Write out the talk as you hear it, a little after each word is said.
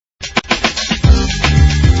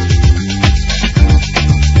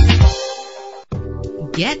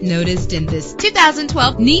Get noticed in this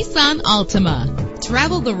 2012 Nissan Altima.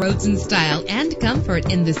 Travel the roads in style and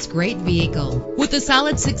comfort in this great vehicle. With a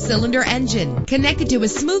solid 6-cylinder engine connected to a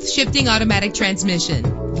smooth shifting automatic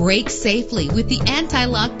transmission. Brake safely with the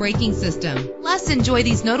anti-lock braking system. Plus, enjoy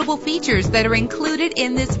these notable features that are included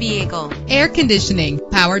in this vehicle: air conditioning,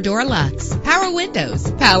 power door locks, power windows,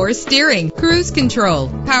 power steering, cruise control,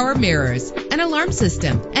 power mirrors, an alarm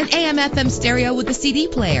system, an AM/FM stereo with a CD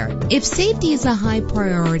player. If safety is a high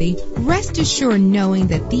priority, rest assured knowing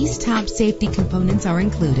that these top safety components are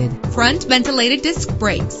included: front ventilated disc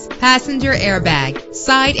brakes, passenger airbag,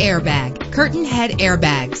 side airbag, curtain head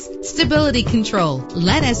airbags, stability control.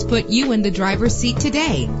 Let us put you in the driver's seat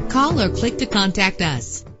today. Call or click to contact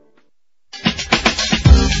us.